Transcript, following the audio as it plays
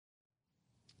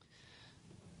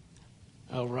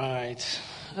All right.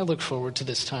 I look forward to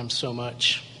this time so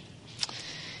much.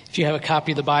 If you have a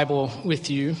copy of the Bible with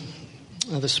you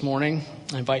this morning,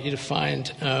 I invite you to find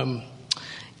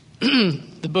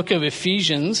the book of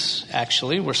Ephesians,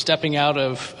 actually. We're stepping out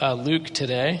of Luke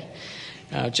today,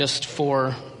 just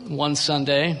for one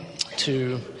Sunday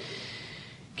to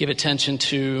give attention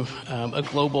to a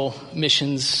global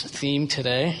missions theme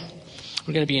today.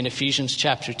 We're going to be in Ephesians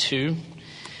chapter 2.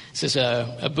 This is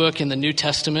a book in the New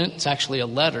Testament. It's actually a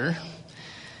letter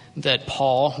that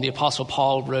Paul, the Apostle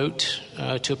Paul, wrote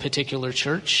to a particular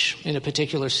church in a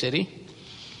particular city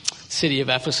of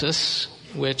Ephesus,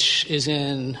 which is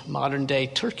in modern-day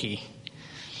Turkey.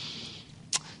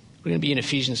 We're going to be in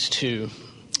Ephesians 2,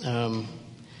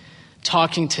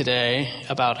 talking today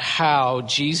about how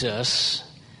Jesus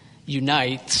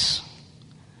unites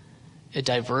a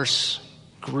diverse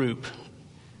group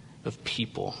of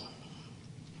people.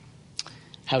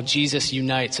 How Jesus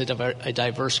unites a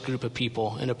diverse group of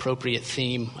people, an appropriate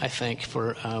theme, I think,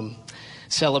 for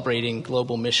celebrating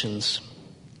global missions.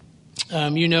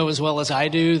 You know as well as I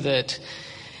do that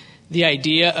the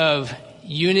idea of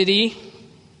unity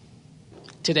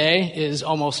today is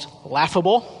almost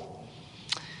laughable.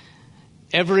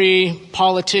 Every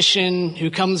politician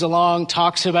who comes along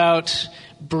talks about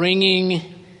bringing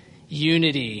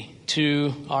unity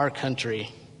to our country.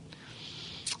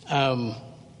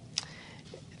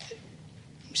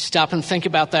 Stop and think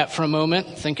about that for a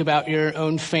moment. Think about your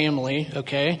own family,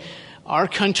 okay? Our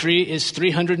country is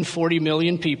 340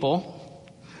 million people.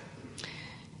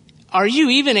 Are you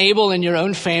even able in your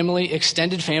own family,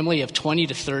 extended family of 20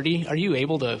 to 30, are you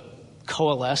able to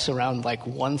coalesce around like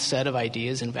one set of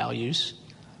ideas and values?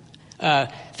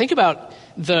 Think about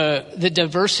the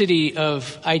diversity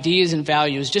of ideas and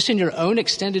values just in your own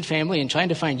extended family and trying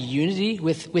to find unity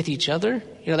with each other.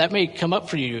 You know, that may come up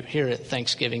for you here at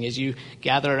Thanksgiving as you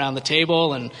gather around the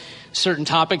table and certain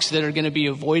topics that are going to be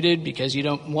avoided because you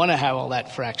don't want to have all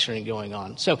that fracturing going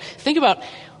on. So think about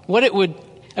what it would,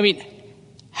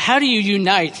 how do you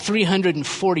unite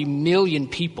 340 million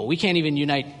people? We can't even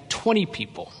unite 20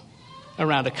 people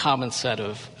around a common set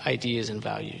of ideas and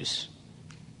values.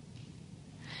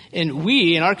 And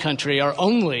we, in our country, are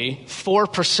only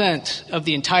 4% of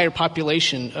the entire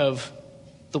population of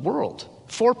the world.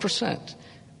 4%.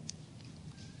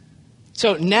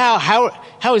 So now,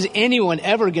 how is anyone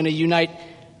ever going to unite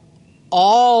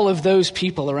all of those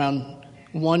people around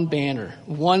one banner,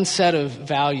 one set of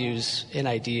values and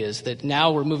ideas that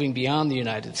now we're moving beyond the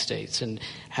United States? And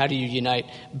how do you unite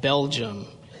Belgium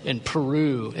and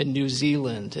Peru and New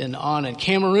Zealand and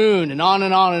Cameroon and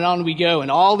on we go, and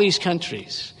all these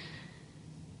countries?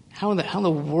 How in the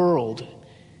world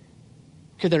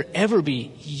could there ever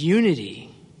be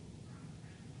unity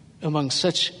among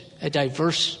such a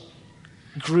diverse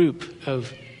group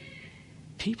of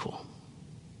people?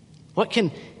 What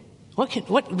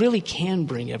really can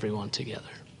bring everyone together?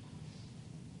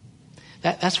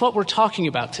 That's what we're talking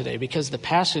about today, because the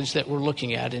passage that we're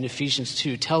looking at in Ephesians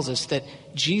 2 tells us that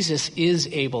Jesus is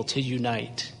able to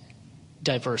unite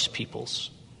diverse peoples.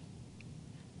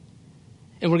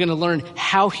 And we're going to learn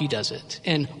how he does it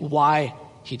and why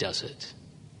he does it.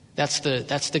 That's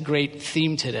the great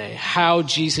theme today, how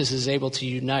Jesus is able to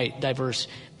unite diverse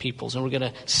peoples. And we're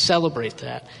going to celebrate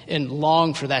that and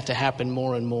long for that to happen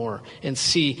more and more and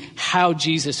see how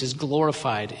Jesus is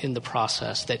glorified in the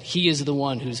process, that he is the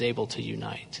one who's able to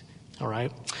unite. All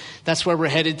right? That's where we're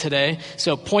headed today.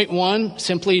 So point one,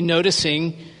 simply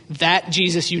noticing that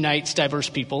Jesus unites diverse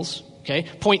peoples. Okay.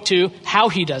 Point two, how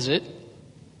he does it.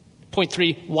 Point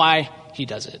three, why he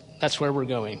does it. That's where we're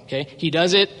going, okay? He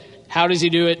does it. How does he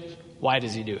do it? Why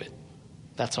does he do it?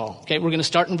 That's all, okay? We're going to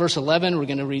start in verse 11. We're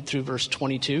going to read through verse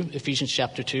 22, Ephesians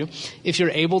chapter 2. If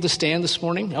you're able to stand this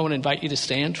morning, I want to invite you to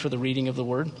stand for the reading of the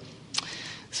word.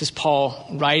 This is Paul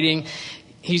writing.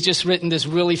 He's just written this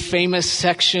really famous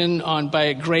section on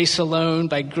by grace alone,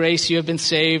 by grace you have been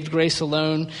saved, grace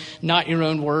alone, not your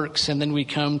own works. And then we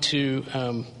come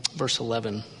to verse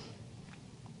 11.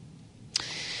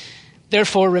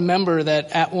 Therefore, remember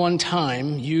that at one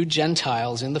time you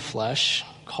Gentiles in the flesh,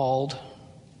 called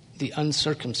the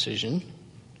uncircumcision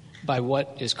by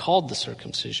what is called the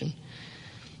circumcision,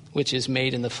 which is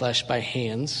made in the flesh by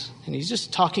hands. And he's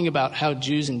just talking about how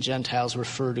Jews and Gentiles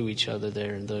refer to each other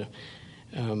there. We're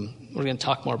going to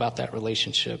talk more about that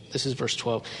relationship. This is verse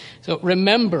 12. So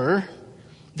remember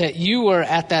that you were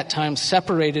at that time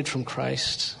separated from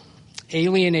Christ,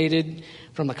 alienated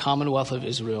from the commonwealth of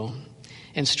Israel,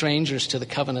 and strangers to the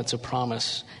covenants of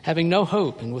promise, having no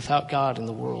hope and without God in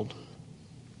the world.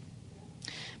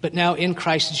 But now in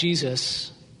Christ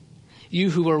Jesus, you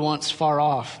who were once far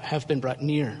off have been brought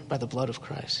near by the blood of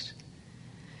Christ.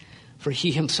 For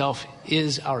he himself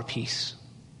is our peace,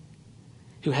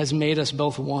 who has made us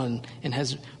both one and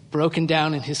has broken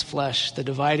down in his flesh the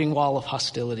dividing wall of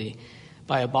hostility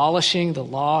by abolishing the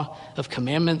law of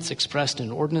commandments expressed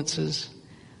in ordinances,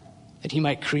 that he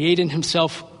might create in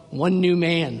himself one new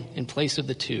man in place of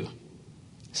the two,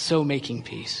 so making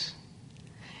peace,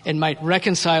 and might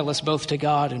reconcile us both to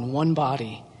God in one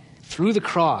body through the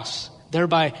cross,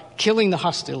 thereby killing the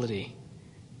hostility.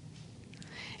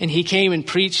 And he came and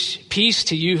preached peace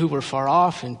to you who were far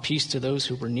off and peace to those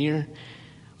who were near.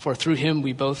 For through him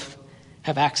we both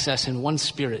have access in one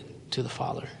spirit to the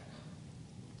Father.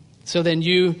 So then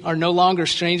you are no longer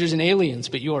strangers and aliens,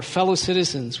 but you are fellow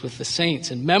citizens with the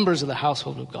saints and members of the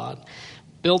household of God,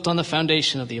 built on the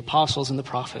foundation of the apostles and the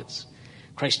prophets,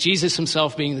 Christ Jesus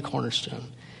himself being the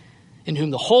cornerstone, in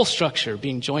whom the whole structure,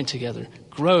 being joined together,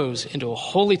 grows into a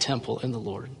holy temple in the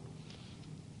Lord.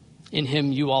 In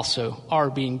him you also are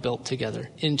being built together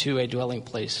into a dwelling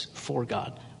place for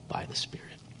God by the Spirit.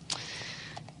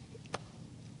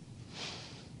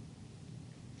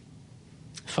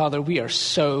 Father, we are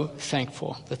so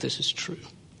thankful that this is true.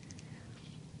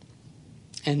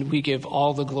 And we give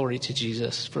all the glory to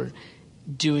Jesus for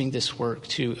doing this work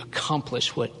to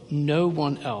accomplish what no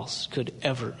one else could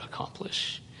ever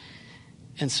accomplish.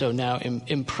 And so now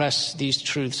impress these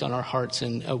truths on our hearts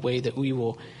in a way that we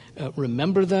will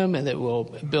remember them and that will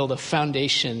build a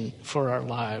foundation for our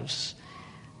lives,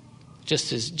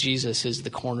 just as Jesus is the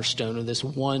cornerstone of this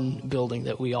one building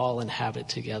that we all inhabit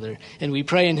together. And we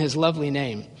pray in his lovely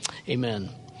name. Amen.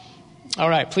 All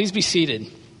right, please be seated.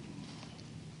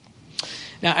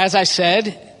 Now, as I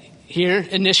said here,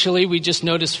 initially we just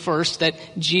noticed first that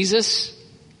Jesus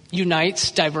unites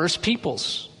diverse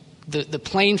peoples. The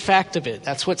plain fact of it,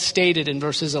 that's what's stated in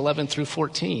verses 11 through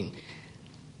 14.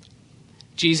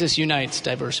 Jesus unites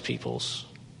diverse peoples.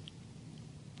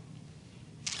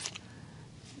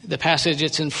 The passage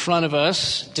that's in front of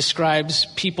us describes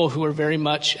people who are very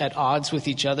much at odds with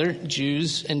each other,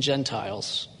 Jews and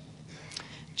Gentiles.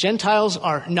 Gentiles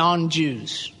are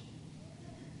non-Jews.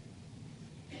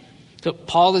 So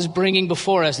Paul is bringing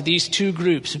before us these two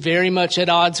groups very much at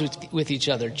odds with each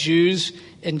other, Jews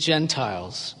and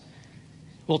Gentiles.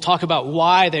 We'll talk about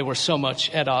why they were so much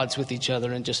at odds with each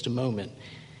other in just a moment.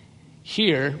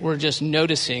 Here, we're just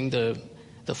noticing the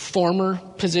former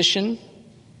position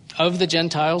of the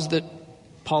Gentiles that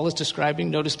Paul is describing.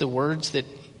 Notice the words that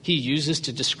he uses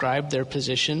to describe their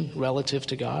position relative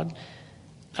to God.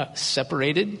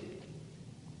 Separated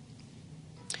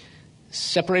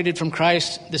from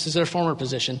Christ, this is their former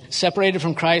position. Separated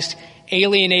from Christ,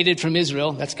 alienated from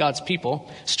Israel, that's God's people.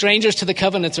 Strangers to the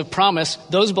covenants of promise,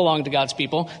 those belong to God's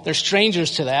people. They're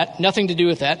strangers to that, nothing to do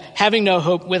with that. Having no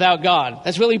hope without God.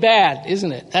 That's really bad,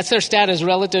 isn't it? That's their status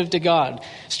relative to God.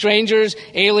 Strangers,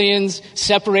 aliens,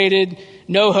 separated,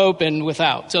 no hope, and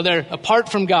without. So they're apart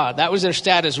from God. That was their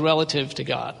status relative to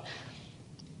God.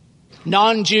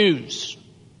 Non-Jews.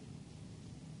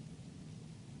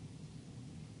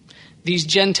 These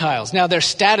Gentiles. Now, their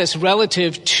status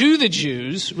relative to the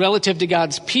Jews, relative to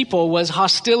God's people, was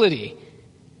hostility.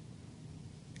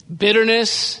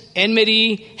 Bitterness,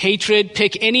 enmity, hatred,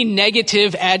 pick any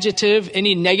negative adjective,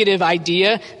 any negative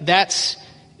idea, that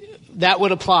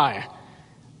would apply.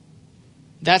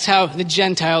 That's how the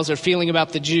Gentiles are feeling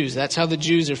about the Jews. That's how the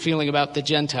Jews are feeling about the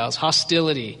Gentiles.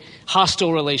 Hostility,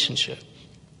 hostile relationship.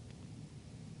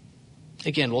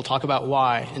 Again, we'll talk about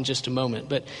why in just a moment.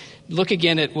 But look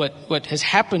again at what has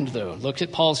happened, though. Look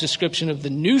at Paul's description of the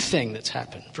new thing that's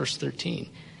happened. Verse 13.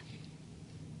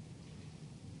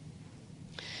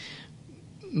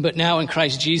 But now in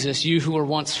Christ Jesus, you who were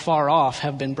once far off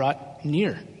have been brought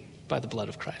near by the blood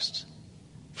of Christ.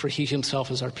 For he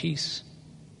himself is our peace.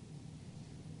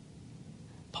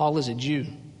 Paul is a Jew.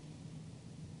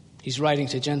 He's writing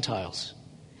to Gentiles.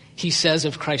 He says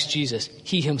of Christ Jesus,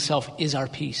 he himself is our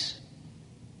peace,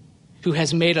 who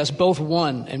has made us both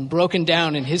one and broken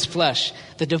down in his flesh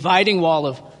the dividing wall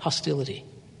of hostility.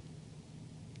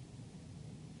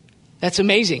 That's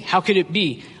amazing. How could it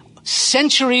be?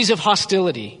 Centuries of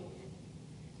hostility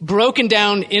broken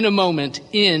down in a moment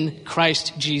in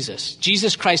Christ Jesus.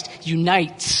 Jesus Christ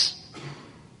unites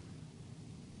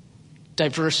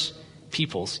diverse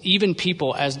peoples, even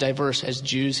people as diverse as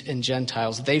Jews and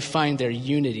Gentiles. They find their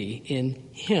unity in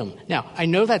him. Now, I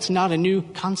know that's not a new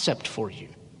concept for you.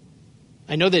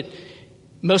 I know that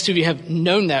most of you have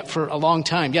known that for a long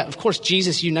time. Yeah, of course,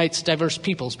 Jesus unites diverse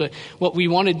peoples. But what we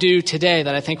want to do today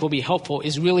that I think will be helpful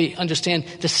is really understand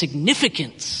the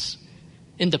significance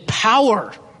and the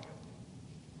power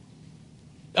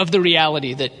of the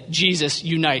reality that Jesus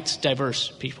unites diverse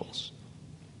peoples.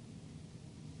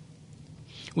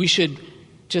 We should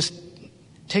just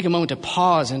take a moment to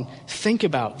pause and think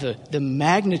about the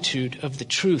magnitude of the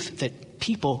truth that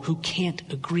people who can't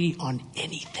agree on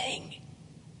anything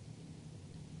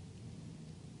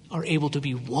are able to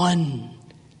be one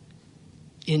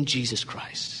in Jesus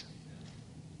Christ.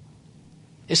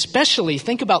 Especially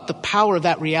think about the power of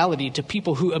that reality to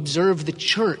people who observe the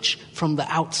church from the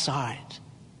outside.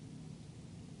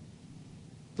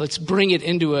 Let's bring it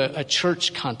into a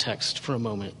church context for a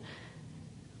moment.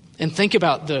 And think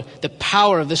about the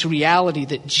power of this reality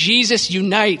that Jesus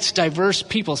unites diverse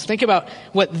peoples. Think about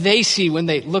what they see when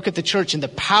they look at the church and the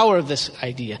power of this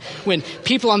idea. When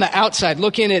people on the outside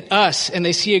look in at us and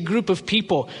they see a group of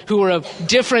people who are of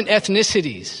different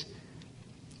ethnicities,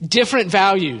 different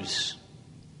values,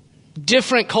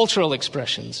 different cultural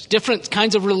expressions, different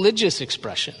kinds of religious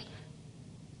expression,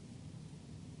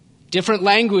 different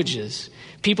languages,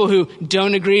 people who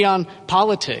don't agree on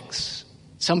politics.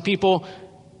 Some people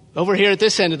over here at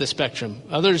this end of the spectrum,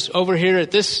 others over here at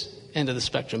this end of the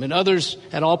spectrum, and others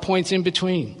at all points in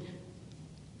between.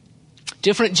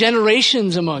 Different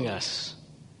generations among us,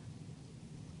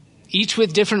 each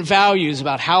with different values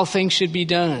about how things should be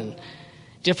done.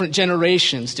 Different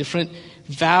generations, different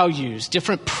values,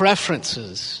 different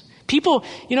preferences. People,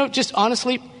 just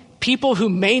honestly, people who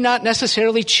may not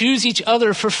necessarily choose each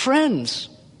other for friends.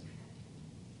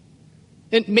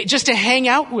 And just to hang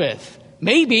out with.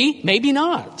 Maybe, maybe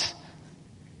not.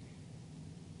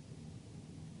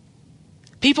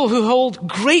 People who hold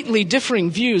greatly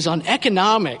differing views on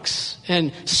economics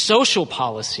and social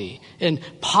policy and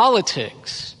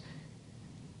politics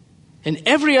and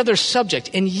every other subject.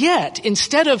 And yet,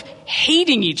 instead of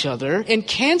hating each other and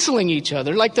canceling each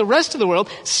other like the rest of the world,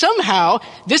 somehow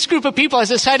this group of people has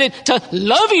decided to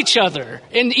love each other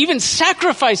and even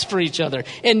sacrifice for each other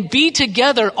and be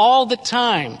together all the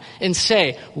time and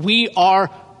say, we are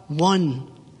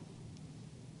one.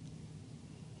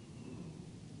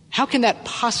 How can that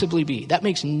possibly be? That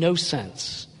makes no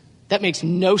sense. That makes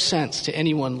no sense to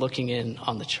anyone looking in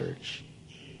on the church.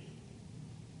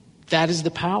 That is the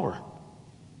power.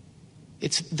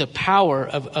 It's the power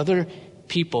of other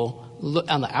people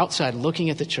on the outside looking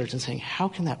at the church and saying, how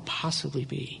can that possibly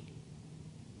be?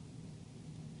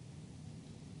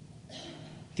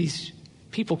 These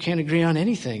people can't agree on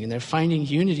anything, and they're finding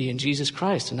unity in Jesus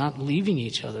Christ and not leaving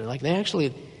each other. Like they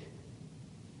actually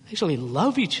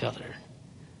love each other.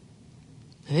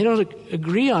 And they don't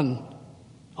agree on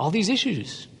all these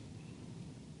issues.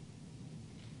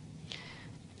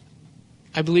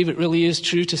 I believe it really is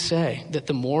true to say that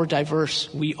the more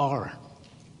diverse we are,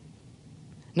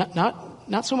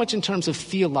 not so much in terms of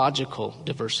theological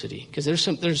diversity, because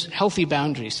there's healthy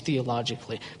boundaries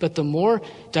theologically, but the more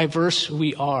diverse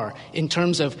we are in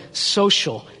terms of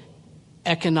social,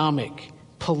 economic,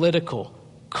 political,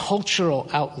 cultural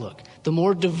outlook, the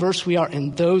more diverse we are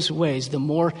in those ways, the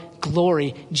more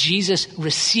glory Jesus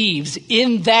receives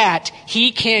in that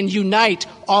he can unite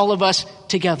all of us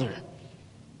together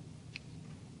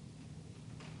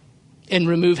and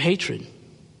remove hatred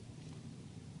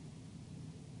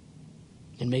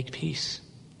and make peace.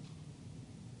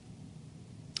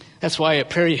 That's why at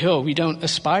Prairie Hill we don't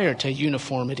aspire to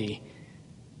uniformity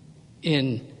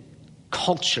in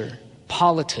culture,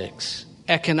 politics,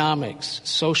 economics,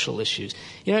 social issues.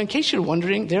 In case you're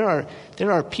wondering, there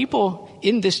are people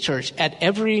in this church at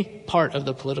every part of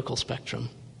the political spectrum.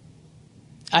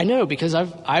 I know because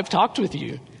I've talked with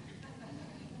you.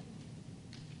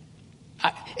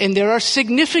 And there are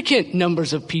significant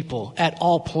numbers of people at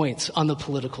all points on the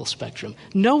political spectrum.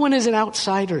 No one is an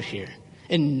outsider here,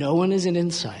 and no one is an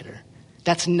insider.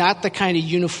 That's not the kind of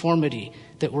uniformity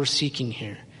that we're seeking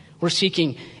here. We're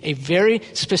seeking a very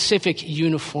specific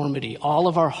uniformity, all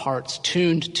of our hearts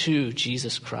tuned to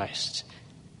Jesus Christ.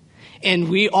 And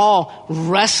we all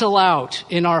wrestle out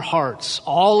in our hearts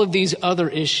all of these other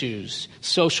issues,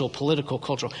 social, political,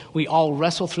 cultural. We all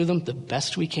wrestle through them the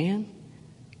best we can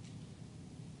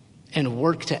and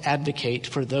work to advocate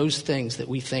for those things that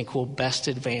we think will best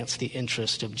advance the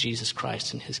interest of Jesus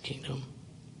Christ and his kingdom.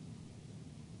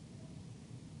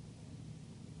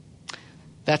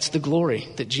 That's the glory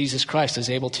that Jesus Christ is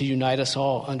able to unite us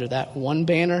all under that one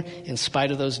banner in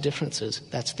spite of those differences.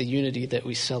 That's the unity that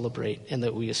we celebrate and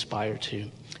that we aspire to.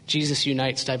 Jesus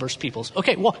unites diverse peoples.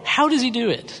 Okay, well, how does he do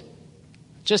it?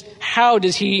 Just how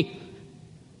does he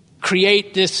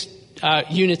create this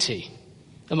unity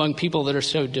among people that are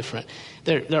so different?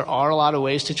 There are a lot of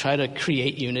ways to try to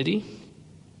create unity.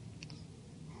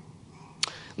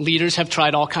 Leaders have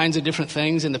tried all kinds of different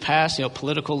things in the past,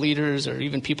 political leaders or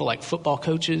even people like football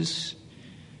coaches,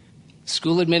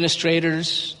 school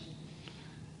administrators,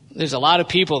 There's a lot of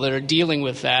people that are dealing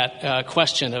with that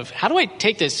question of how do I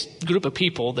take this group of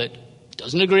people that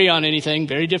doesn't agree on anything,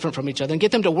 very different from each other, and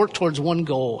get them to work towards one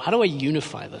goal? How do I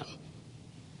unify them?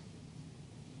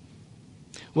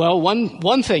 Well,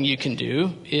 one thing you can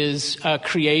do is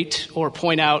create or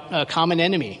point out a common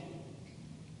enemy.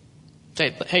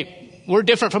 Say, hey, we're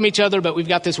different from each other, but we've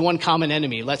got this one common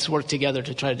enemy. Let's work together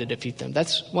to try to defeat them.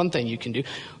 That's one thing you can do.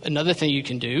 Another thing you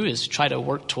can do is try to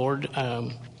work toward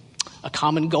a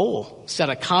common goal. Set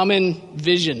a common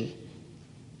vision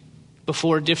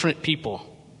before different people.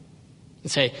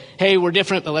 And say, hey, we're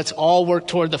different, but let's all work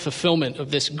toward the fulfillment of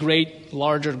this great,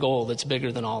 larger goal that's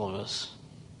bigger than all of us.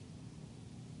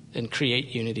 And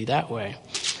create unity that way.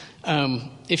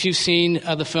 If you've seen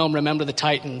the film Remember the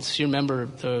Titans, you remember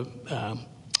the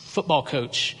football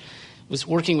coach was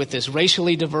working with this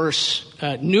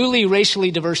newly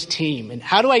racially diverse team. And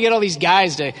how do I get all these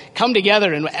guys to come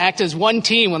together and act as one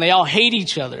team when they all hate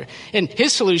each other? And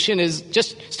his solution is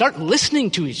just start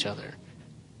listening to each other.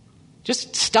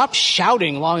 Just stop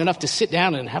shouting long enough to sit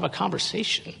down and have a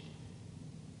conversation.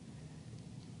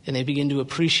 And they begin to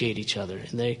appreciate each other,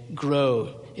 and they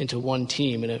grow into one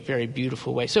team in a very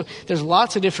beautiful way. So there's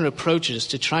lots of different approaches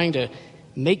to trying to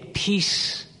make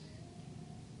peace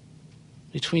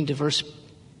between diverse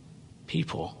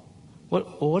people.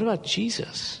 What about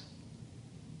Jesus?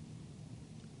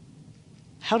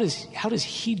 How does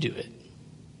he do it?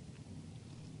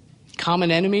 Common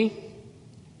enemy?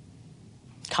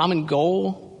 Common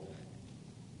goal?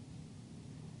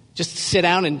 Just sit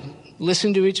down and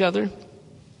listen to each other?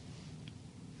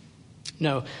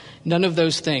 No, none of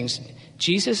those things.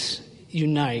 Jesus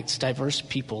unites diverse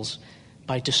peoples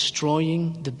by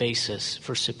destroying the basis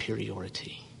for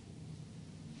superiority.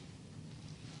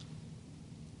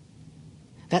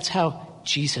 That's how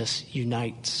Jesus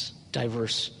unites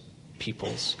diverse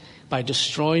peoples, by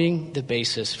destroying the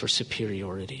basis for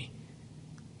superiority.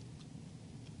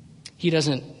 He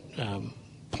doesn't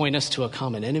point us to a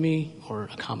common enemy or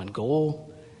a common goal.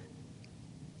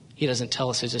 He doesn't tell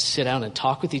us to just sit down and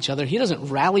talk with each other. He doesn't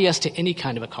rally us to any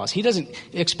kind of a cause. He doesn't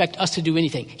expect us to do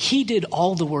anything. He did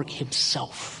all the work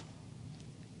himself.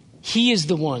 He is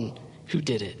the one who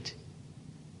did it.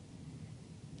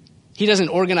 He doesn't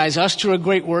organize us to a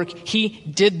great work. He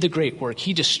did the great work.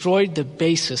 He destroyed the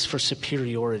basis for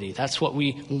superiority. That's what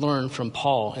we learn from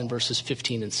Paul in verses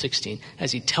 15 and 16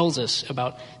 as he tells us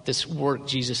about this work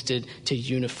Jesus did to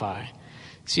unify.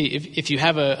 See, if you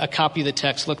have a copy of the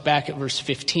text, look back at verse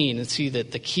 15 and see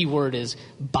that the key word is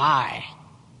by.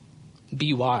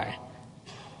 B-Y.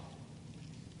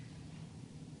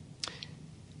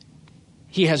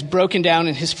 He has broken down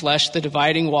in his flesh the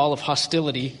dividing wall of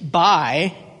hostility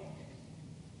by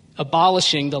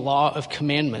abolishing the law of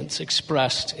commandments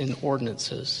expressed in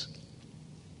ordinances.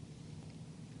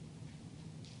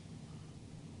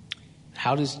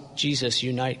 How does Jesus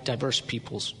unite diverse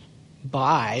peoples?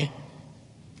 By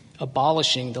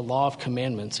abolishing the law of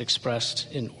commandments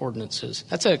expressed in ordinances.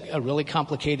 That's a really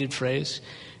complicated phrase.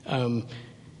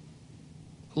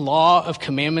 Law of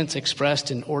commandments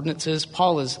expressed in ordinances.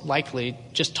 Paul is likely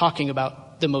just talking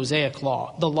about the Mosaic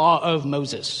law, the law of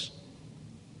Moses,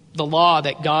 the law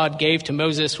that God gave to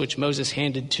Moses, which Moses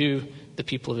handed to the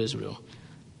people of Israel.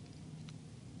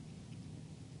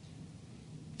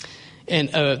 And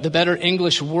the better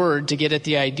English word to get at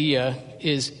the idea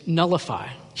is nullify.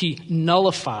 He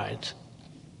nullified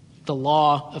the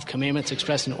law of commandments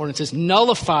expressed in ordinances,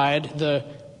 nullified the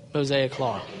Mosaic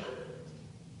law.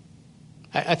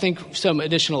 I think some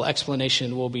additional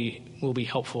explanation will be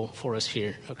helpful for us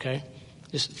here, okay?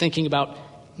 Just thinking about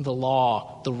the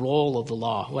law, the role of the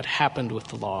law, what happened with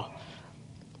the law.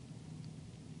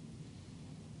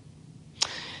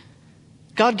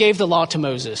 God gave the law to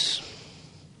Moses.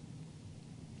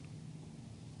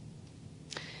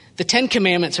 The 10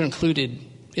 Commandments are included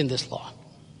in this law.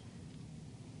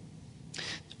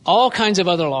 All kinds of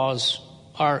other laws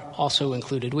are also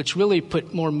included, which really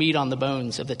put more meat on the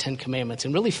bones of the 10 Commandments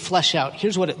and really flesh out,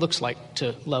 here's what it looks like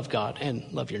to love God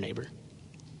and love your neighbor.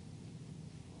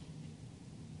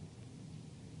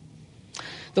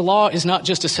 The law is not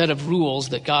just a set of rules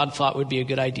that God thought would be a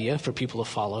good idea for people to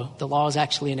follow. The law is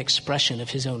actually an expression of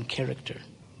his own character.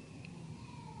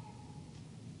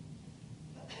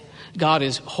 God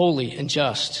is holy and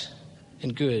just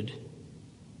and good.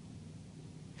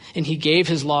 And he gave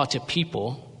his law to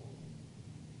people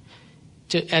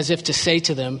as if to say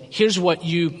to them, here's what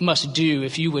you must do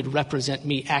if you would represent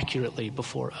me accurately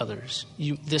before others.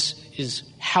 This is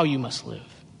how you must live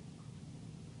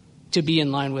to be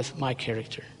in line with my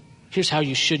character. Here's how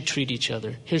you should treat each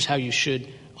other. Here's how you should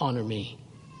honor me.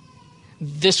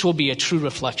 This will be a true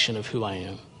reflection of who I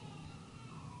am.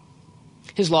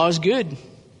 His law is good.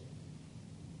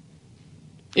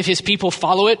 If his people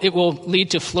follow it, it will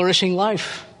lead to flourishing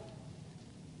life.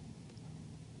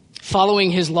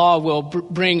 Following his law will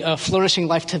bring a flourishing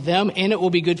life to them, and it will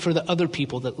be good for the other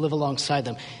people that live alongside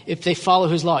them. If they follow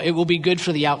his law, it will be good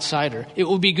for the outsider. It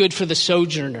will be good for the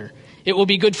sojourner. It will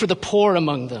be good for the poor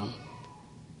among them.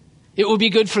 It will be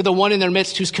good for the one in their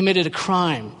midst who's committed a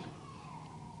crime.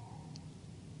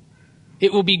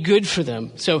 It will be good for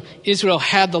them. So Israel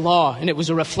had the law, and it was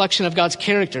a reflection of God's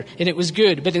character, and it was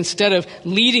good. But instead of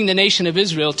leading the nation of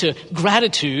Israel to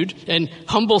gratitude and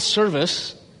humble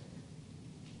service,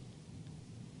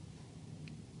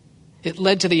 it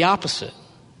led to the opposite.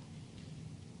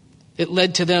 It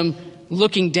led to them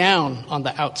looking down on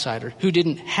the outsider who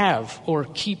didn't have or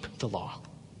keep the law.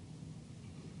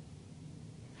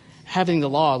 Having the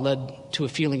law led to a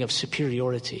feeling of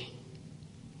superiority.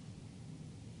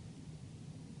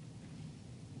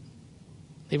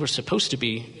 They were supposed to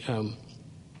be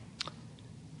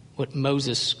what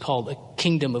Moses called a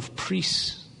kingdom of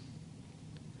priests.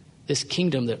 This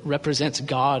kingdom that represents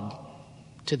God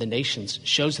to the nations,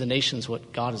 shows the nations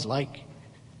what God is like.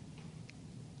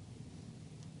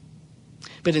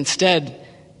 But instead,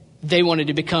 they wanted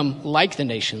to become like the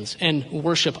nations and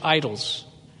worship idols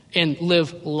and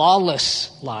live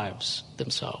lawless lives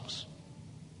themselves,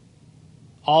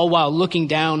 all while looking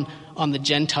down on the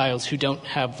Gentiles who don't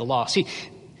have the law. See,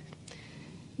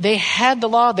 they had the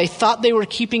law. They thought they were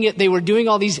keeping it. They were doing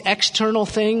all these external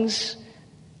things,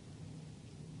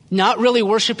 not really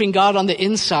worshiping God on the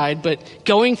inside, but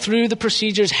going through the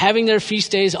procedures, having their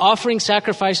feast days, offering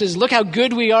sacrifices. Look how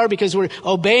good we are because we're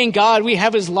obeying God. We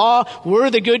have his law. We're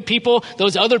the good people.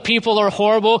 Those other people are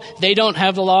horrible. They don't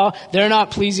have the law. They're not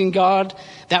pleasing God.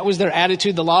 That was their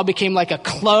attitude. The law became like a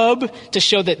club to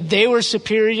show that they were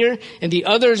superior and the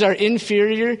others are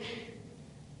inferior,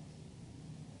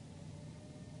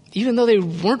 even though they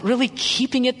weren't really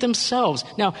keeping it themselves.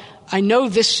 Now, I know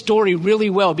this story really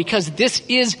well because this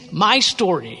is my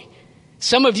story.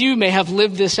 Some of you may have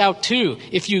lived this out too.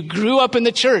 If you grew up in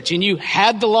the church and you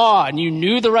had the law and you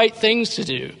knew the right things to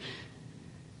do.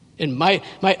 And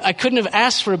I couldn't have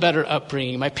asked for a better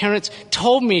upbringing. My parents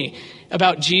told me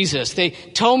about Jesus. They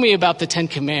told me about the 10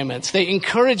 Commandments. They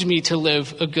encouraged me to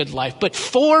live a good life. But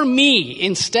for me,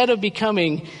 instead of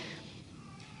becoming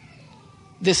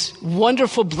this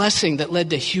wonderful blessing that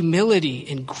led to humility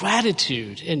and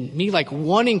gratitude and me like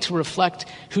wanting to reflect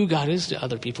who God is to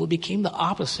other people, it became the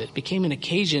opposite. It became an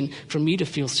occasion for me to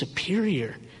feel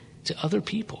superior to other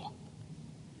people,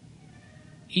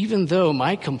 even though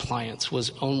my compliance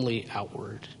was only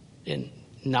outward and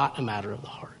not a matter of the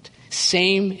heart.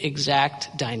 Same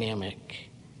exact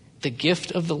dynamic. The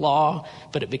gift of the law,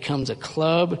 but it becomes a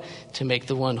club to make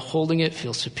the one holding it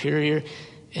feel superior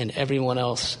and everyone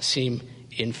else seem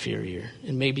inferior.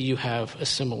 And maybe you have a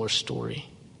similar story.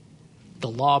 The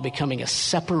law becoming a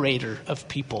separator of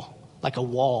people, like a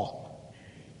wall.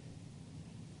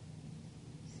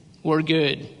 We're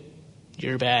good.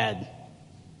 You're bad.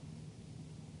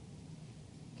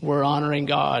 We're honoring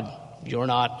God. You're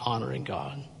not honoring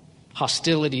God.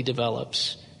 Hostility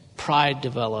develops. Pride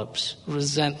develops.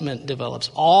 Resentment develops.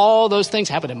 All those things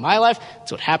happen in my life.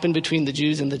 That's what happened between the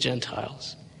Jews and the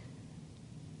Gentiles.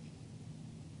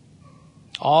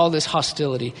 All this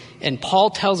hostility. And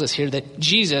Paul tells us here that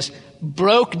Jesus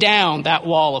broke down that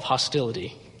wall of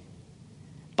hostility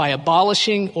by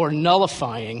abolishing or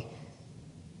nullifying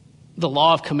the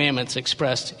law of commandments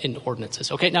expressed in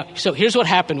ordinances. Okay, now, so here's what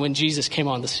happened when Jesus came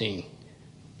on the scene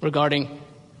regarding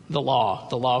the law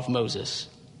of Moses.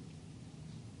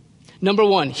 Number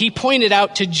one, he pointed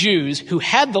out to Jews who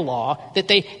had the law that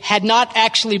they had not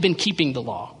actually been keeping the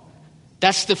law.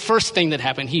 That's the first thing that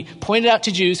happened. He pointed out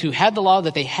to Jews who had the law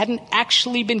that they hadn't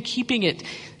actually been keeping it.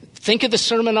 Think of the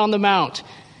Sermon on the Mount,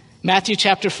 Matthew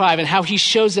chapter 5, and how he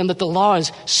shows them that the law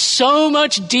is so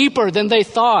much deeper than they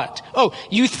thought. Oh,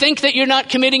 you think that you're not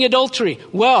committing adultery?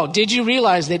 Well, did you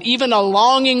realize that even a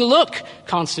longing look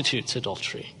constitutes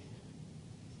adultery?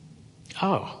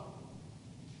 Oh,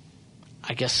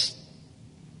 I guess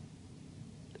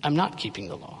I'm not keeping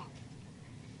the law.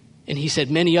 And he said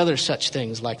many other such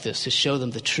things like this to show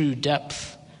them the true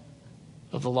depth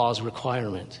of the law's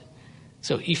requirement.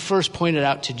 So he first pointed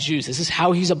out to Jews, this is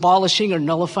how he's abolishing or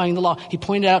nullifying the law. He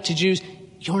pointed out to Jews,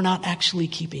 you're not actually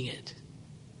keeping it.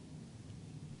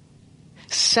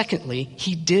 Secondly,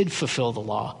 he did fulfill the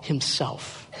law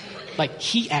himself. Like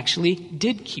he actually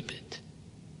did keep it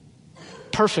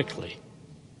perfectly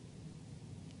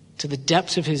to the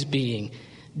depths of his being.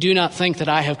 Do not think that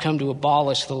I have come to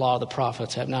abolish the law of the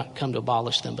prophets. I have not come to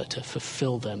abolish them, but to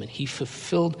fulfill them. And he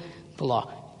fulfilled the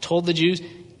law. Told the Jews,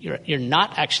 you're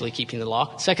not actually keeping the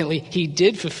law. Secondly, he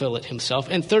did fulfill it himself.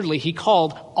 And thirdly, he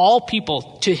called all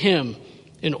people to him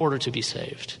in order to be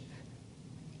saved,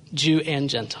 Jew and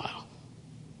Gentile.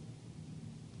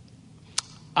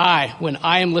 When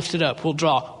I am lifted up, will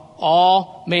draw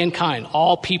all mankind,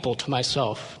 all people to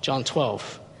myself, John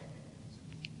 12.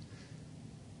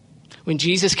 When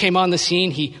Jesus came on the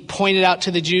scene, he pointed out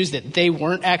to the Jews that they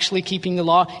weren't actually keeping the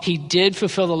law. He did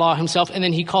fulfill the law himself, and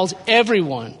then he calls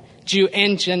everyone, Jew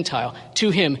and Gentile, to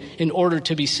him in order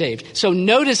to be saved. So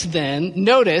notice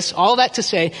all that to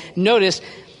say, notice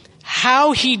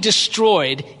how he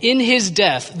destroyed in his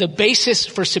death the basis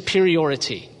for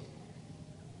superiority.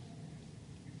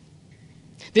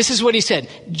 This is what he said: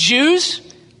 Jews,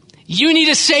 you need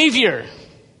a savior.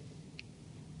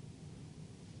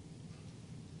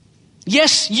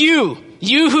 Yes, you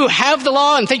who have the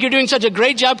law and think you're doing such a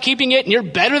great job keeping it and you're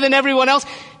better than everyone else.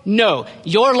 No,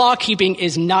 your law keeping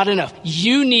is not enough.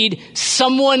 You need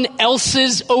someone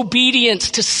else's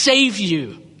obedience to save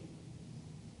you.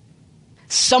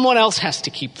 Someone else has to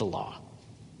keep the law.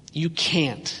 You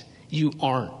can't. You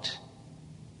aren't.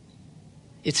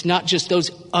 It's not just those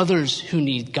others who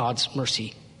need God's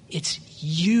mercy. It's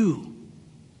you.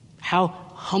 How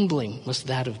humbling must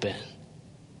that have been?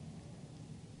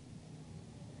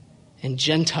 And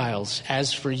Gentiles,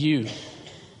 as for you,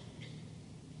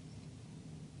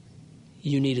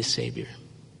 you need a Savior.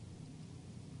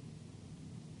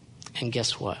 And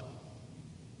guess what?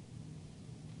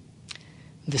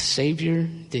 The Savior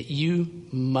that you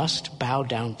must bow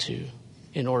down to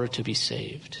in order to be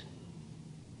saved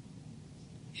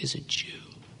is a Jew.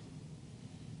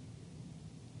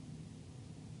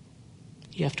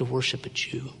 You have to worship a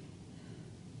Jew.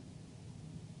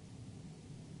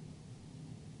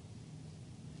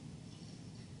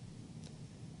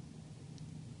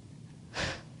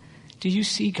 Do you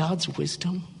see God's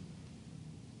wisdom?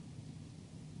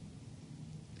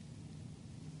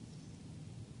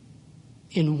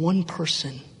 In one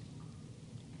person,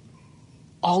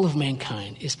 all of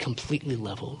mankind is completely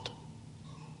leveled.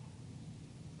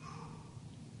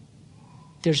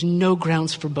 There's no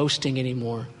grounds for boasting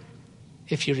anymore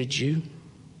if you're a Jew.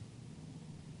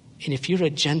 And if you're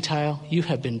a Gentile, you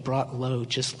have been brought low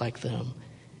just like them,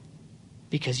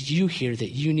 because you hear that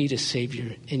you need a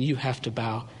Savior and you have to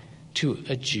bow to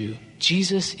a Jew.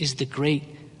 Jesus is the great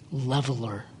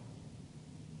leveler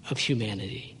of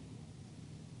humanity.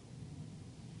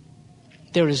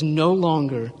 There is no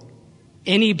longer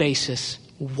any basis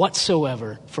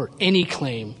whatsoever for any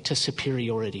claim to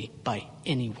superiority by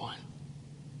anyone.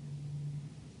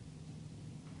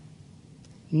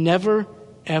 Never,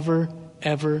 ever,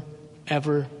 ever,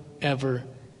 ever, ever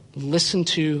listen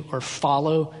to or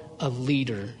follow a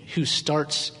leader who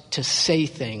starts to say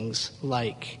things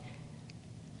like,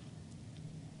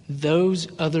 those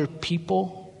other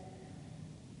people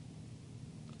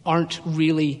aren't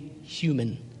really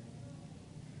human,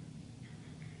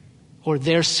 or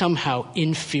they're somehow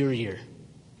inferior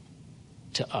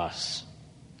to us.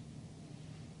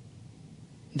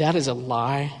 That is a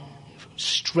lie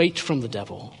straight from the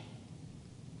devil.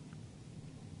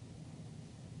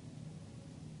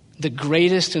 The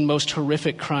greatest and most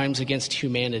horrific crimes against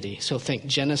humanity, so think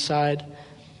genocide,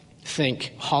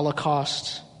 think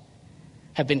Holocaust,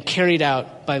 have been carried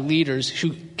out by leaders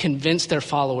who convince their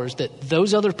followers that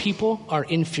those other people are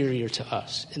inferior to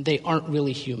us and they aren't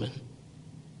really human.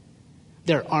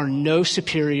 There are no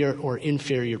superior or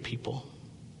inferior people.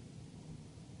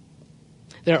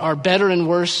 There are better and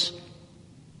worse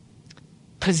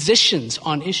positions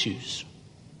on issues.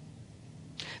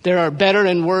 There are better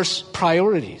and worse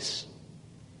priorities.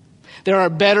 There are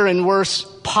better and worse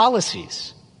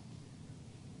policies,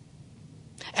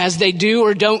 as they do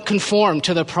or don't conform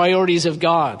to the priorities of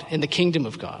God and the kingdom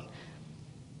of God.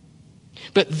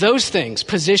 But those things,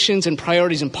 positions and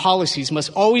priorities and policies,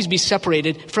 must always be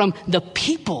separated from the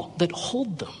people that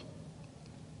hold them.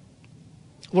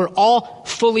 We're all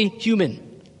fully human.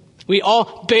 We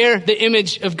all bear the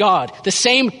image of God. The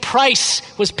same price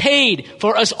was paid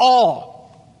for us all.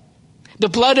 The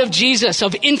blood of Jesus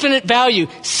of infinite value,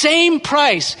 same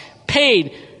price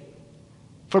paid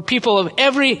for people of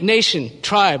every nation,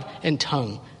 tribe, and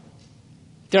tongue.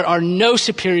 There are no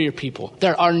superior people.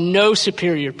 There are no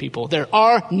superior people. There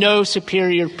are no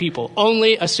superior people.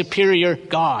 Only a superior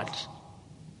God.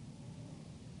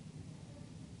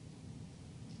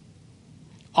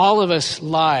 All of us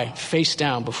lie face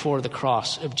down before the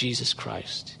cross of Jesus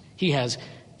Christ. He has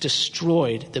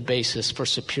destroyed the basis for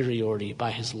superiority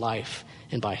by his life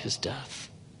and by his death.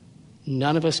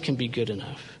 None of us can be good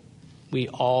enough. We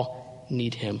all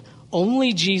need him.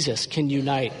 Only Jesus can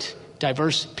unite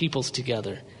diverse peoples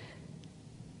together.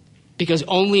 Because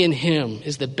only in him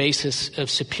is the basis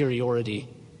of superiority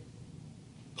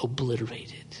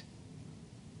obliterated.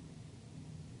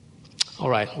 All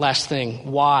right, last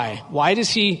thing. Why? Why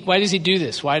does he do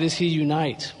this? Why does he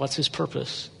unite? What's his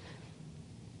purpose?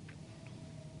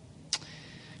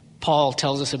 Paul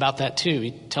tells us about that too.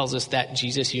 He tells us that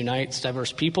Jesus unites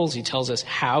diverse peoples. He tells us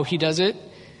how he does it,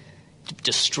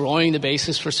 destroying the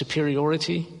basis for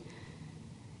superiority.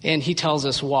 And he tells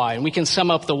us why. And we can sum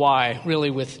up the why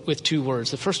really with two words.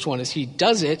 The first one is he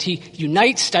does it. He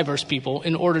unites diverse people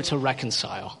in order to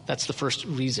reconcile. That's the first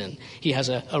reason. He has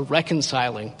a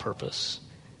reconciling purpose.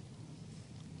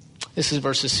 This is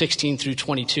verses 16 through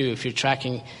 22. If you're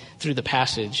tracking through the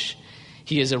passage,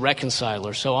 he is a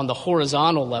reconciler. So on the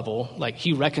horizontal level, like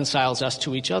he reconciles us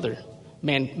to each other,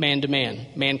 man to man,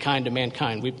 mankind to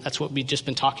mankind. That's what we've just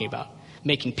been talking about,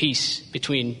 making peace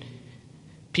between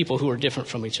people who are different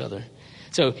from each other.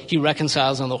 So he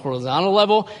reconciles on the horizontal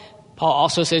level. Paul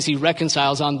also says he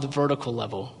reconciles on the vertical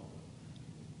level.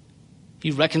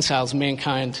 He reconciles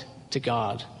mankind to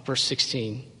God. Verse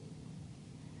 16.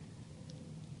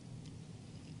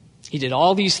 He did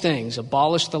all these things,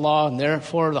 abolished the law, and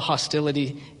therefore the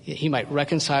hostility, he might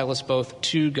reconcile us both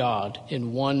to God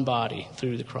in one body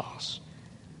through the cross.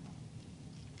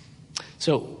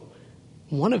 So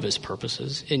one of his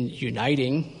purposes in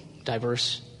uniting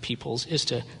diverse peoples is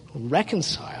to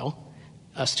reconcile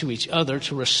us to each other,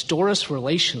 to restore us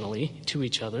relationally to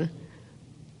each other,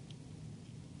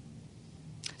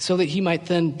 so that he might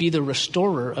then be the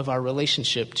restorer of our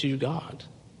relationship to God.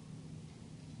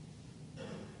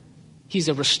 He's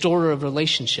a restorer of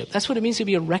relationship. That's what it means to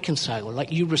be a reconciler,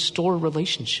 like you restore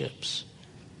relationships.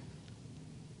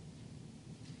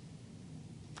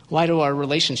 Why do our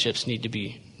relationships need to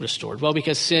be restored? Well,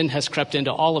 because sin has crept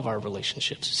into all of our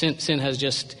relationships. Sin has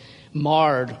just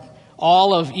marred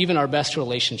all of even our best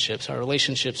relationships, our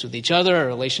relationships with each other, our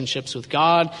relationships with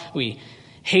God. We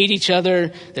hate each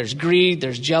other. There's greed,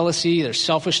 there's jealousy, there's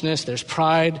selfishness, there's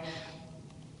pride.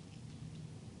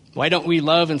 Why don't we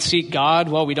love and seek God?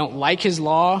 Well, we don't like his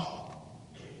law,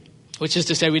 which is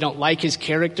to say we don't like his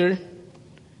character.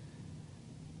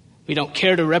 We don't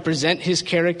care to represent his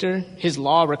character. His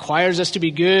law requires us to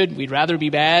be good. We'd rather be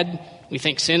bad. We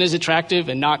think sin is attractive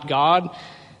and not God.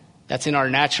 That's in our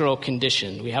natural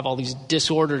condition. We have all these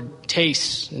disordered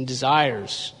tastes and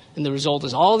desires. And the result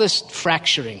is all this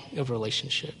fracturing of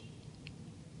relationship.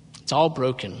 It's all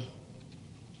broken.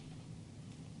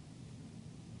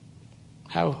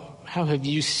 How have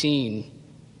you seen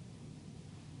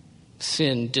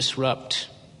sin disrupt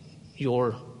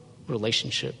your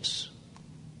relationships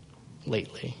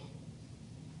lately?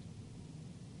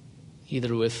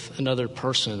 Either with another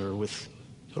person or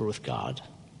with God.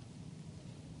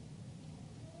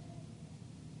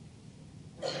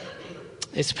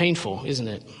 It's painful, isn't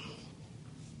it?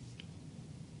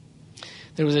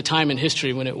 There was a time in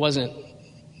history when it wasn't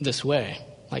this way.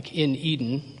 Like in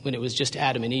Eden, when it was just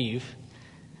Adam and Eve,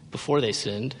 before they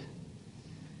sinned,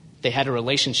 they had a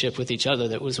relationship with each other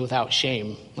that was without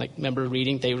shame. Like, remember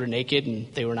reading, they were naked and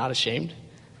they were not ashamed?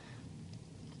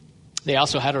 They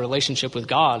also had a relationship with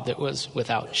God that was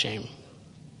without shame.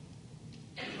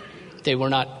 They were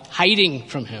not hiding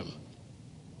from him.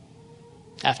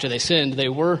 After they sinned, they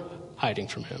were hiding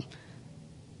from him.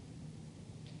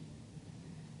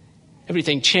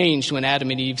 Everything changed when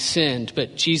Adam and Eve sinned,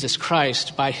 but Jesus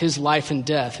Christ, by his life and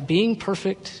death, being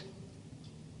perfect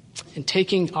and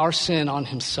taking our sin on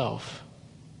himself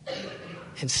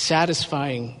and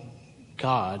satisfying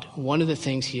God, one of the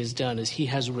things he has done is he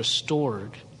has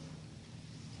restored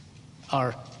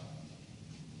our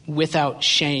without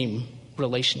shame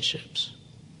relationships.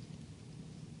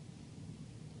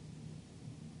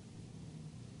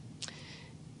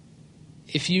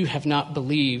 If you have not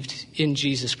believed in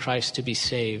Jesus Christ to be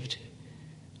saved,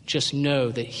 just know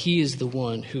that he is the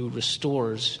one who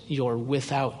restores your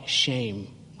without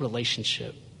shame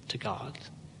relationship to God.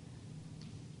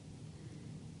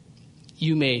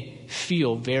 You may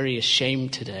feel very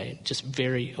ashamed today, just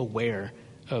very aware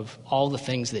of all the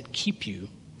things that keep you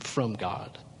from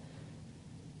God.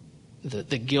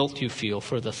 The guilt you feel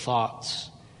for the thoughts,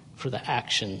 for the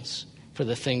actions, for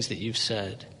the things that you've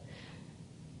said.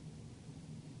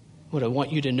 What I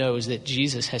want you to know is that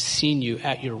Jesus has seen you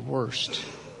at your worst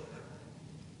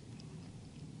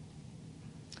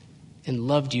and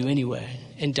loved you anyway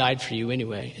and died for you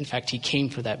anyway. In fact, he came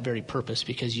for that very purpose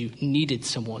because you needed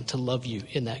someone to love you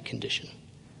in that condition.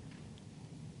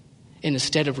 And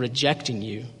instead of rejecting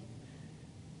you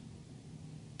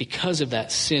because of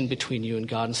that sin between you and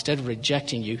God, instead of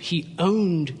rejecting you, he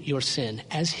owned your sin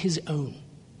as his own.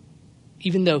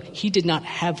 Even though he did not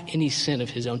have any sin of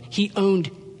his own, he owned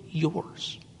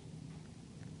yours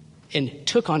and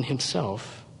took on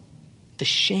himself the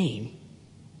shame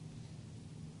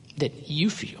that you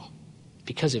feel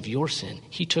because of your sin.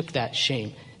 He took that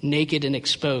shame, naked and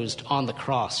exposed on the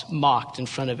cross, mocked in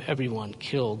front of everyone,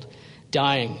 killed,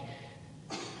 dying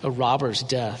a robber's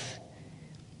death.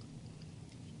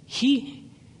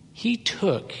 He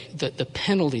took the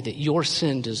penalty that your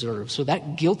sin deserves. So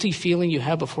that guilty feeling you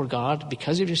have before God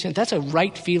because of your sin, that's a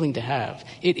right feeling to have.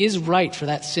 It is right for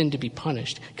that sin to be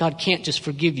punished. God can't just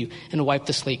forgive you and wipe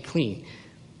the slate clean.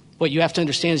 What you have to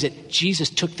understand is that Jesus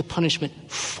took the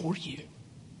punishment for you.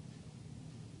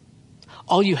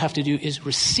 All you have to do is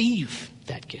receive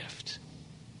that gift.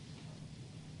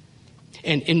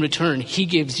 And in return, he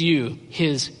gives you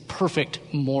his perfect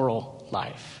moral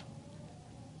life.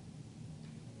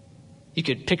 You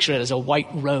could picture it as a white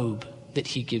robe that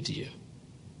he gives you.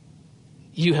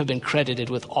 You have been credited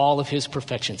with all of his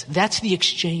perfections. That's the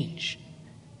exchange.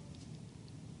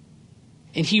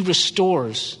 And he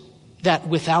restores that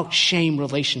without shame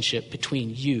relationship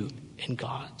between you and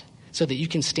God so that you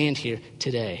can stand here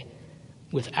today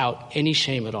without any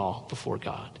shame at all before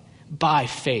God by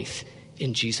faith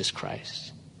in Jesus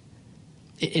Christ.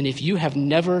 And if you have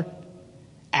never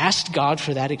asked God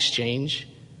for that exchange,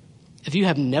 if you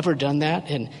have never done that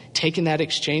and taken that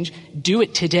exchange, do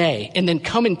it today and then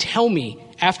come and tell me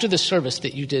after the service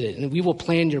that you did it, and we will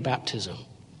plan your baptism.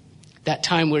 That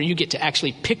time where you get to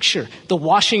actually picture the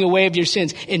washing away of your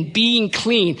sins and being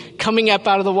clean, coming up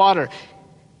out of the water,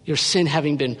 your sin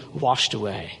having been washed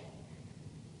away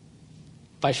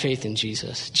by faith in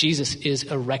Jesus. Jesus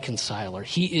is a reconciler.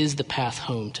 He is the path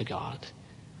home to God.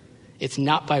 It's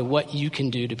not by what you can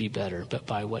do to be better, but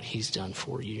by what he's done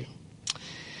for you.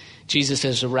 Jesus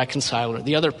is a reconciler.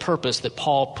 The other purpose that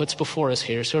Paul puts before us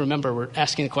here, so remember, we're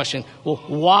asking the question, well,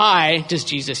 why does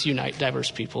Jesus unite diverse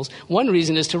peoples? One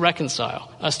reason is to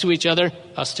reconcile us to each other,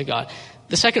 us to God.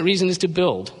 The second reason is to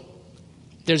build.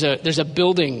 There's a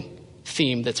building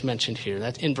theme that's mentioned here.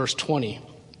 That's in verse 20.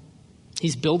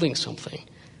 He's building something.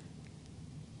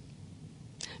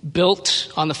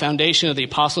 Built on the foundation of the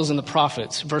apostles and the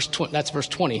prophets. That's verse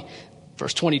 20.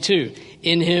 Verse 22,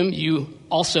 in him you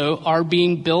also are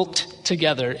being built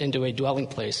together into a dwelling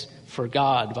place for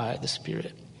God by the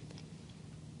Spirit.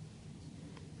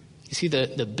 You see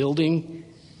the building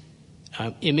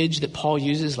image that Paul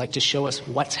uses, like to show us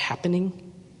what's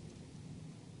happening?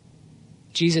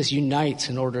 Jesus unites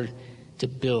in order to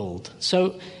build.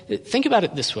 So think about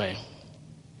it this way.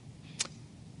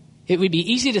 It would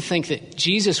be easy to think that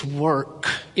Jesus' work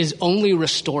is only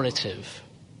restorative.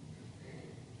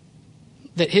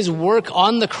 That his work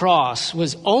on the cross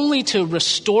was only to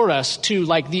restore us to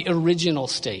like the original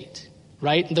state,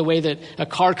 right? The way that a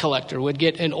car collector would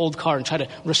get an old car and try to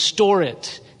restore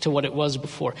it to what it was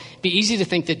before. It'd be easy to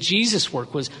think that Jesus'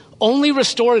 work was only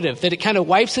restorative, that it kind of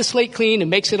wipes the slate clean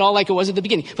and makes it all like it was at the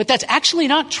beginning. But that's actually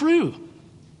not true.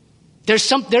 There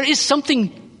is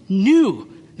something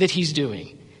new that he's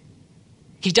doing.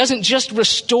 He doesn't just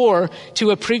restore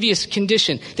to a previous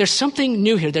condition. There's something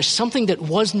new here. There's something that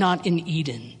was not in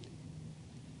Eden.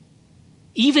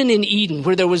 Even in Eden,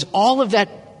 where there was all of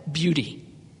that beauty,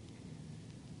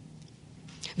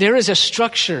 there is a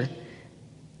structure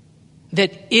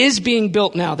that is being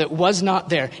built now that was not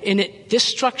there. And this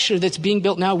structure that's being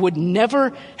built now would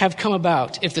never have come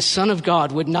about if the Son of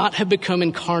God would not have become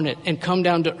incarnate and come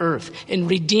down to earth and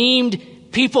redeemed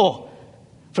people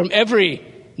from every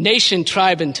nation,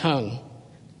 tribe, and tongue.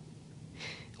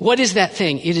 What is that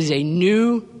thing? It is a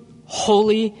new,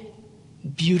 holy,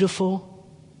 beautiful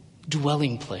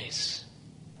dwelling place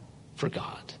for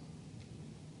God.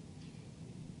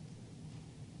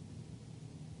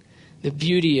 The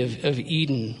beauty of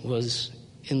Eden was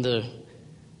in the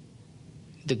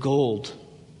gold.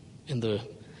 In the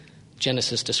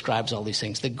Genesis describes all these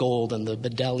things. The gold and the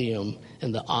bdellium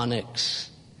and the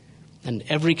onyx and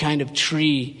every kind of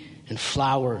tree and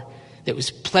flower that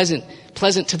was pleasant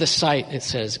to the sight, it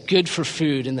says, good for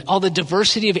food, and all the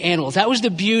diversity of animals. That was the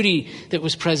beauty that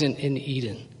was present in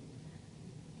Eden.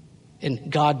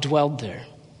 And God dwelled there.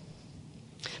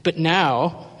 But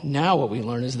now what we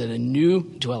learn is that a new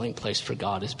dwelling place for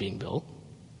God is being built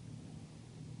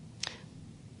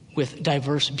with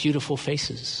diverse, beautiful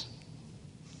faces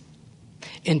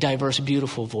and diverse,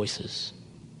 beautiful voices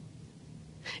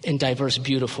and diverse,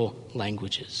 beautiful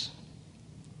languages.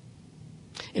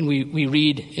 And we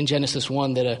read in Genesis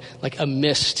 1 that a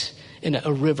mist and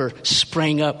a river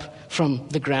sprang up from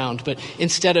the ground. But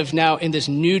instead of now in this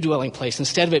new dwelling place,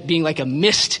 instead of it being like a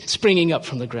mist springing up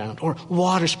from the ground or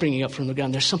water springing up from the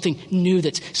ground, there's something new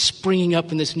that's springing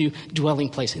up in this new dwelling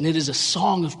place. And it is a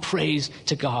song of praise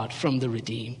to God from the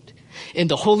redeemed. And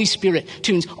the Holy Spirit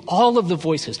tunes all of the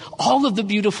voices, all of the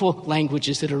beautiful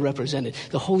languages that are represented.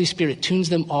 The Holy Spirit tunes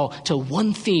them all to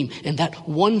one theme, and that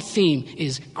one theme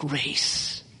is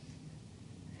grace.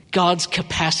 God's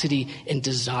capacity and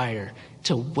desire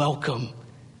to welcome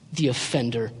the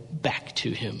offender back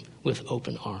to him with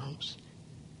open arms.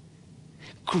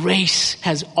 Grace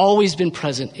has always been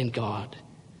present in God,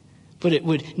 but it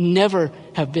would never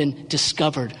have been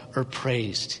discovered or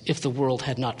praised if the world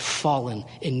had not fallen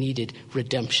and needed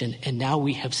redemption. And now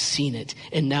we have seen it.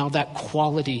 And now that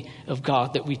quality of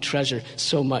God that we treasure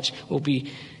so much will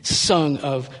be sung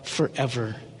of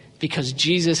forever, because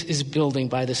Jesus is building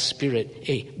by the Spirit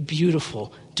a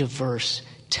beautiful, diverse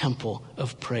temple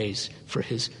of praise for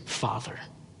his Father.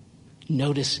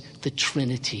 Notice the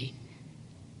Trinity.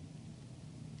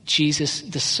 Jesus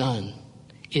the Son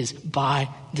is by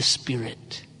the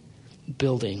Spirit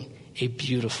building a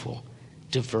beautiful,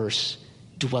 diverse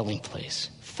dwelling place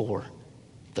for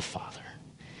the Father.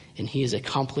 And he has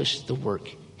accomplished the work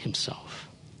himself.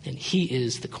 And he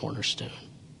is the cornerstone.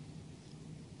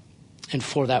 And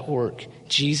for that work,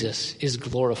 Jesus is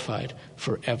glorified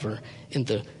forever in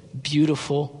the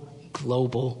beautiful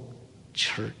global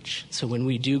church. So when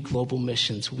we do global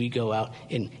missions, we go out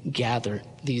and gather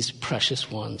these precious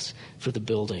ones for the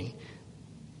building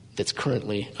that's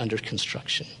currently under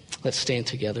construction. Let's stand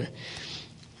together.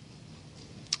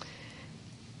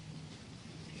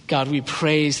 God, we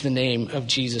praise the name of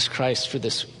Jesus Christ for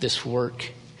this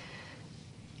work.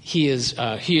 He is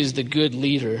the good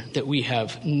leader that we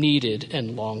have needed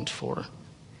and longed for.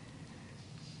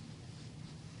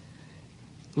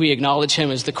 We acknowledge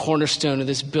him as the cornerstone of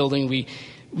this building.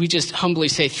 We just humbly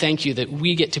say thank you that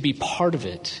we get to be part of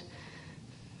it.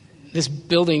 This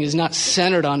building is not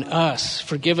centered on us.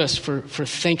 Forgive us for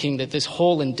thinking that this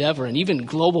whole endeavor and even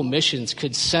global missions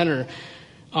could center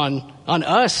on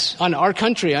us, on our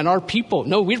country, on our people.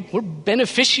 No, we're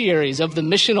beneficiaries of the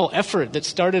missional effort that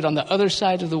started on the other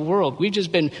side of the world. We've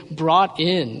just been brought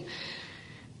in.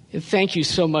 And thank you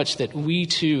so much that we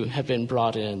too have been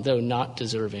brought in, though not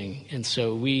deserving. And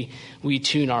so we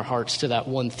tune our hearts to that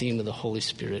one theme of the Holy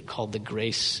Spirit called the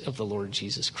grace of the Lord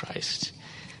Jesus Christ.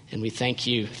 And we thank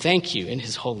you in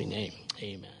his holy name.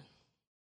 Amen.